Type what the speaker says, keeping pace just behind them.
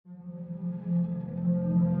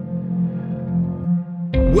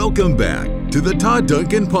Welcome back to the Todd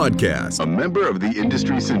Duncan Podcast, a member of the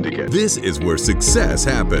Industry Syndicate. This is where success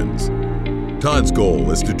happens. Todd's goal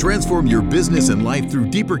is to transform your business and life through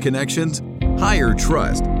deeper connections, higher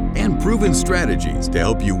trust, and proven strategies to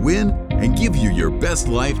help you win and give you your best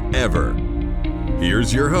life ever.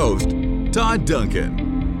 Here's your host, Todd Duncan.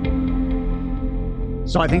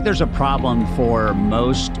 So I think there's a problem for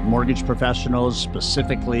most mortgage professionals,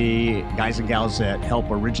 specifically guys and gals that help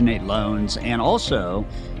originate loans, and also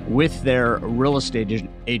with their real estate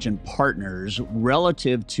agent partners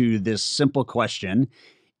relative to this simple question: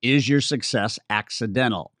 is your success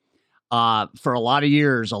accidental? For a lot of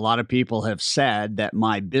years, a lot of people have said that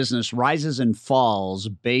my business rises and falls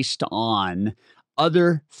based on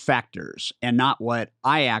other factors and not what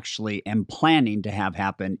I actually am planning to have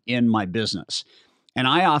happen in my business. And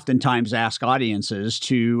I oftentimes ask audiences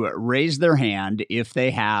to raise their hand if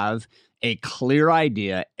they have a clear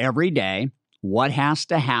idea every day what has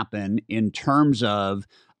to happen in terms of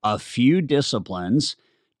a few disciplines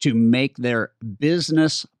to make their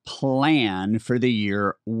business plan for the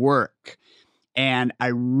year work. And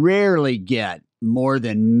I rarely get more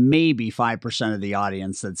than maybe 5% of the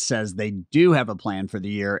audience that says they do have a plan for the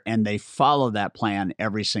year and they follow that plan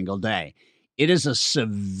every single day. It is a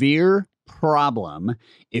severe problem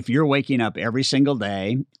if you're waking up every single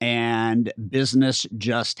day and business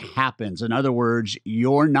just happens. In other words,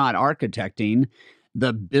 you're not architecting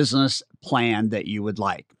the business plan that you would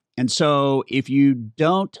like. And so if you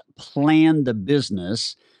don't plan the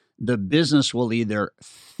business will either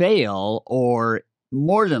fail or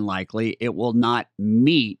more than likely it will not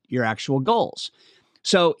meet your actual goals.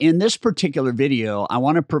 So in this particular video, I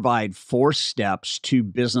want to provide 4 steps to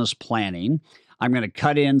business planning. I'm going to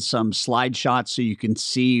cut in some slide shots so you can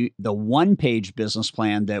see the one-page business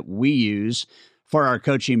plan that we use for our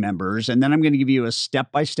coaching members. And then I'm going to give you a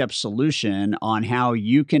step-by-step solution on how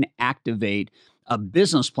you can activate a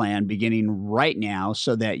business plan beginning right now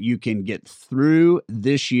so that you can get through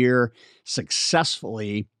this year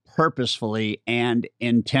successfully, purposefully, and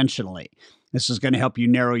intentionally. This is going to help you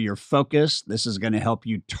narrow your focus. This is going to help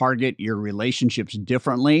you target your relationships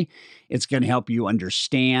differently. It's going to help you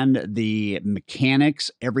understand the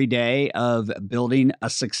mechanics every day of building a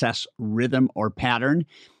success rhythm or pattern.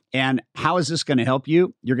 And how is this going to help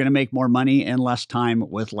you? You're going to make more money in less time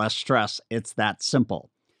with less stress. It's that simple.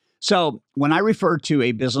 So when I refer to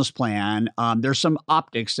a business plan, there's some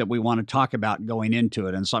optics that we want to talk about going into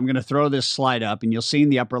it. And so I'm going to throw this slide up and you'll see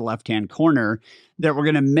in the upper left-hand corner that we're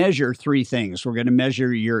going to measure 3 things. We're going to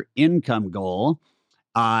measure your income goal.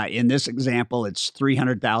 In this example, it's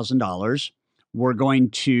 $300,000. We're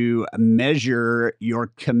going to measure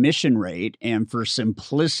your commission rate. And for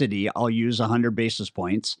simplicity, I'll use 100 basis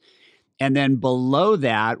points. And then below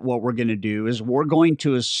that, what we're going to do is we're going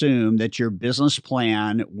to assume that your business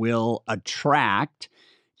plan will attract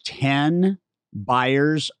 10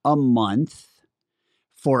 buyers a month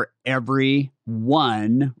for every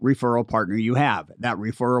one referral partner you have. That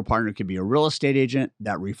referral partner could be a real estate agent.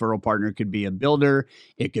 That referral partner could be a builder.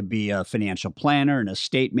 It could be a financial planner, an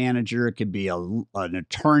estate manager. It could be an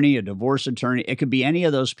attorney, a divorce attorney. It could be any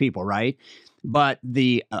of those people, right? But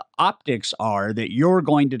the optics are that you're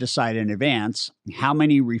going to decide in advance how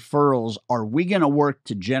many referrals are we going to work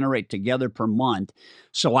to generate together per month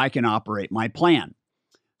so I can operate my plan.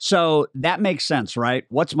 So that makes sense, right?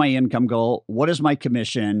 What's my income goal? What is my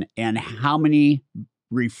commission? And how many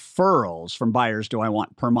referrals from buyers do I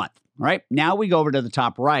want per month? All right. Now we go over to the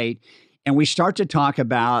top right and we start to talk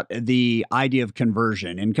about the idea of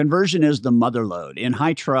conversion. And conversion is the mother lode. In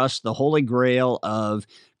high trust, the holy grail of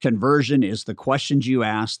conversion is the questions you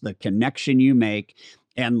ask, the connection you make,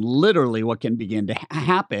 and literally what can begin to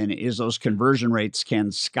happen is those conversion rates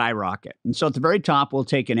can skyrocket. And so at the very top, we'll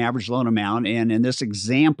take an average loan amount. And in this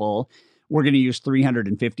example, we're going to use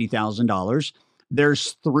 $350,000.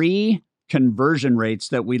 There's 3 conversion rates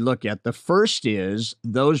that we look at. The first is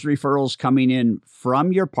those referrals coming in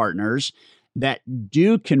from your partners that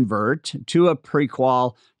do convert to a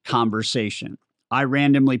pre-qual conversation. I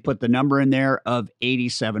randomly put the number in there of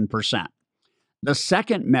 87%. The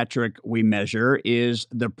second metric we measure is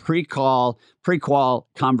the pre-qual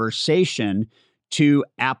conversation to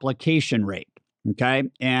application rate. Okay.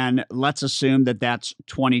 And let's assume that that's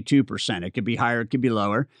 22%. It could be higher, it could be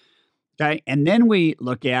lower. Okay. And then we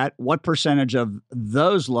look at what percentage of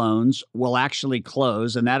those loans will actually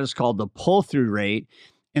close. And that is called the pull-through rate.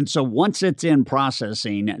 And so once it's in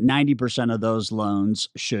processing, 90% of those loans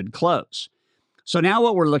should close. So now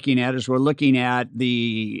what we're looking at is we're looking at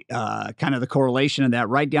the kind of the correlation of that.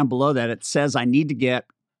 Right down below that, it says I need to get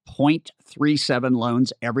 0.37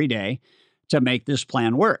 loans every day to make this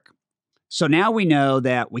plan work. So now we know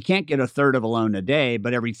that we can't get a third of a loan a day,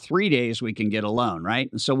 but every 3 days we can get a loan, right?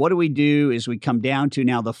 And so what do? Is we come down to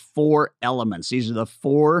now the 4 elements. These are the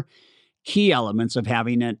 4 key elements of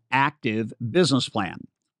having an active business plan.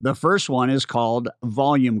 The first one is called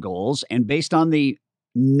volume goals. And based on the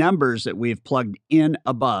numbers that we've plugged in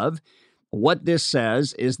above, what this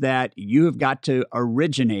says is that you have got to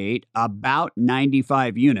originate about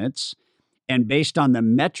 95 units. And based on the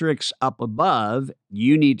metrics up above,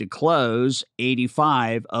 you need to close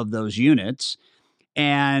 85 of those units.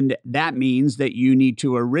 And that means that you need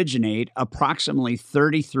to originate approximately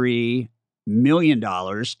 $33 million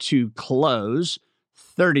to close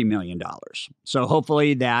 $30 million. So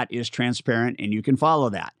hopefully that is transparent and you can follow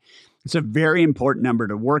that. It's a very important number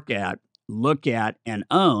to look at, and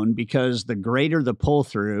own, because the greater the pull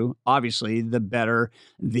through, obviously, the better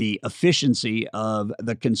the efficiency of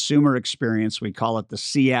the consumer experience. We call it the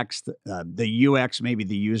CX, the UX, maybe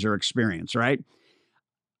the user experience, right?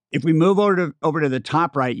 If we move over to the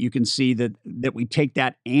top right, you can see that we take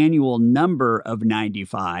that annual number of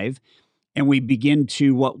 95 and we begin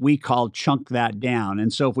to what we call chunk that down.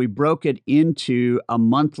 And so if we broke it into a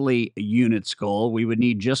monthly units goal, we would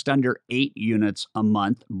need just under 8 units a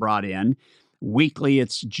month brought in. Weekly,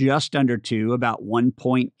 it's just under 2, about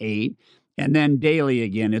 1.8. And then daily,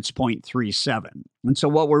 again, it's 0.37. And so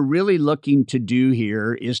what we're really looking to do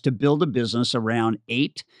here is to build a business around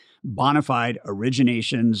 8 bona fide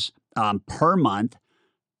originations per month.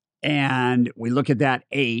 And we look at that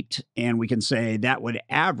 8 and we can say that would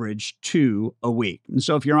average 2 a week. And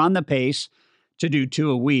so if you're on the pace to do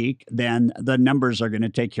 2 a week, then the numbers are going to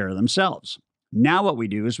take care of themselves. Now what we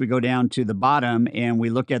do is we go down to the bottom and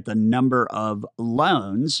we look at the number of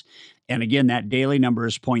loans. And again, that daily number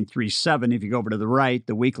is 0.37. If you go over to the right,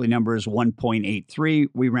 the weekly number is 1.83.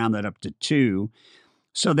 We round that up to 2.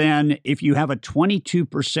 So then if you have a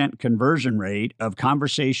 22% conversion rate of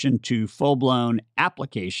conversation to full-blown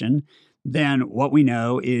application, then what we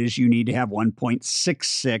know is you need to have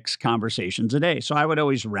 1.66 conversations a day. So I would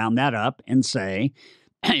always round that up and say,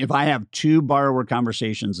 if I have 2 borrower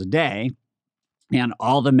conversations a day and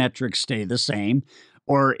all the metrics stay the same,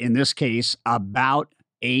 or in this case, about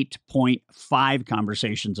 8.5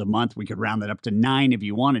 conversations a month, we could round that up to 9 if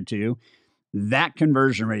you wanted to, that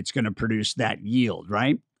conversion rate is going to produce that yield,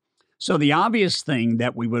 right? So the obvious thing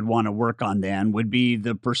that we would want to work on then would be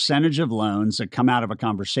the percentage of loans that come out of a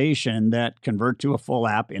conversation that convert to a full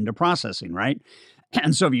app into processing, right?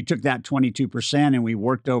 And so if you took that 22% and we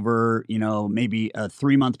worked over, maybe a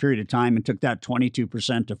 3-month period of time and took that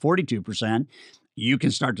 22% to 42%, you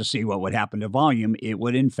can start to see what would happen to volume. It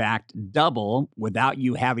would, in fact, double without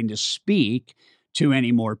you having to speak to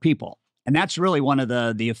any more people. And that's really one of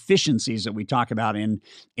the efficiencies that we talk about in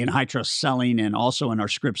high trust selling and also in our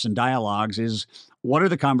scripts and dialogues is what are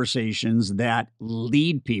the conversations that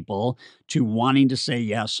lead people to wanting to say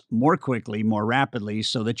yes more quickly, more rapidly,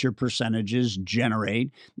 so that your percentages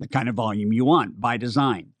generate the kind of volume you want by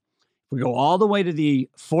design. If we go all the way to the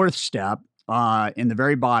 4th step, in the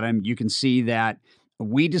very bottom, you can see that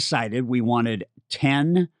we decided we wanted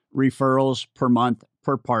 10 referrals per month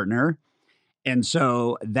per partner. And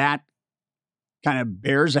so that kind of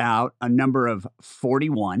bears out a number of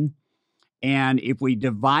 41. And if we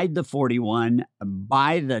divide the 41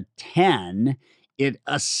 by the 10, it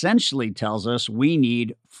essentially tells us we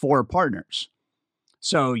need 4 partners.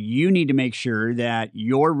 So you need to make sure that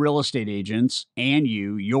your real estate agents and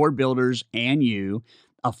you, your builders and you,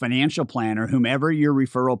 a financial planner, whomever your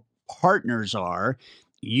referral partners are,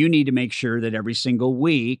 you need to make sure that every single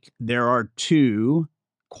week there are 2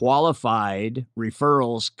 qualified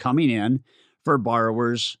referrals coming in for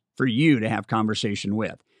borrowers for you to have conversation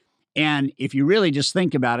with. And if you really just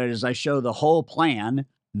think about it, as I show the whole plan,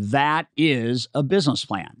 that is a business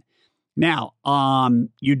plan. Now,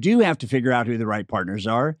 you do have to figure out who the right partners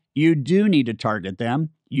are. You do need to target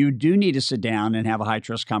them. You do need to sit down and have a high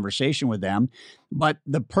trust conversation with them. But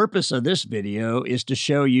the purpose of this video is to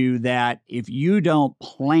show you that if you don't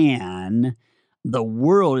plan, the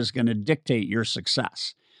world is going to dictate your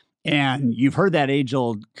success. And you've heard that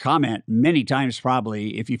age-old comment many times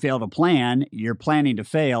probably, if you fail to plan, you're planning to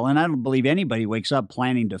fail. And I don't believe anybody wakes up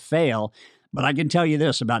planning to fail. But I can tell you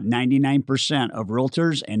this, about 99% of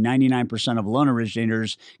realtors and 99% of loan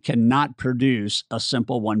originators cannot produce a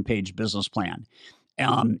simple 1-page business plan.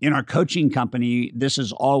 In our coaching company, this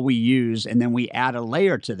is all we use. And then we add a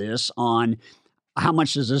layer to this on how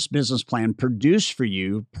much does this business plan produce for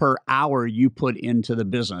you per hour you put into the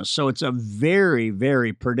business. So it's a very,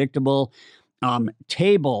 very predictable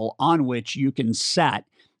table on which you can set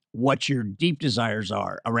what your deep desires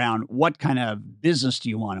are around what kind of business do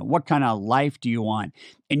you want, what kind of life do you want.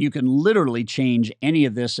 And you can literally change any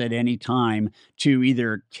of this at any time to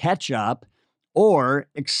either catch up or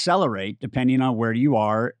accelerate depending on where you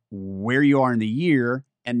are in the year,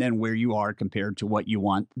 and then where you are compared to what you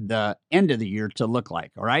want the end of the year to look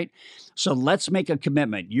like. All right. So let's make a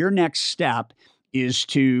commitment. Your next step is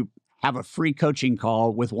to have a free coaching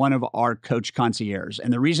call with one of our coach concierges.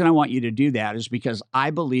 And the reason I want you to do that is because I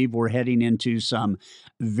believe we're heading into some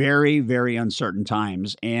very, very uncertain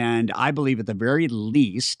times. And I believe at the very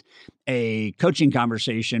least, a coaching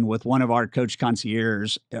conversation with one of our coach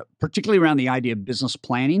concierges, particularly around the idea of business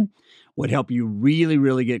planning, would help you really,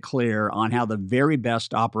 really get clear on how the very best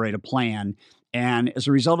to operate a plan. And as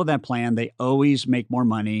a result of that plan, they always make more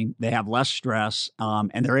money, they have less stress,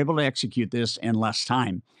 and they're able to execute this in less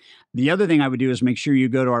time. The other thing I would do is make sure you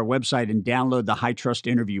go to our website and download the High Trust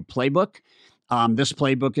Interview Playbook. This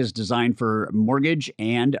playbook is designed for mortgage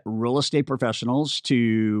and real estate professionals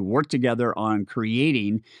to work together on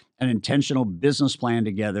creating an intentional business plan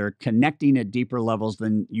together, connecting at deeper levels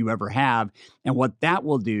than you ever have. And what that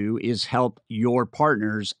will do is help your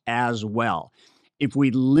partners as well. If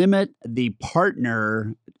we limit the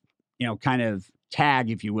partner, kind of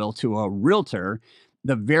tag, if you will, to a realtor,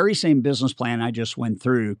 the very same business plan I just went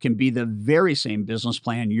through can be the very same business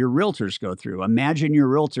plan your realtors go through. Imagine your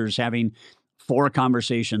realtors having 4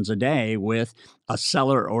 conversations a day with a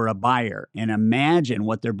seller or a buyer, and imagine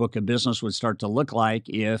what their book of business would start to look like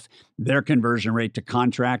if their conversion rate to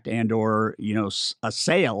contract and or a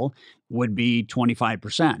sale would be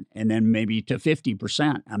 25% and then maybe to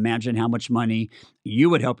 50%. Imagine how much money you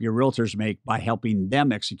would help your realtors make by helping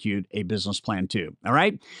them execute a business plan too. All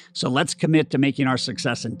right. So let's commit to making our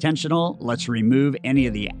success intentional. Let's remove any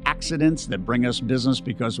of the accidents that bring us business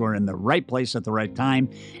because we're in the right place at the right time.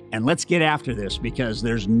 And let's get after this, because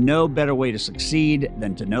there's no better way to succeed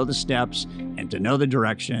than to know the steps and to know the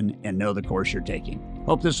direction and know the course you're taking.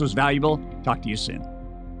 Hope this was valuable. Talk to you soon.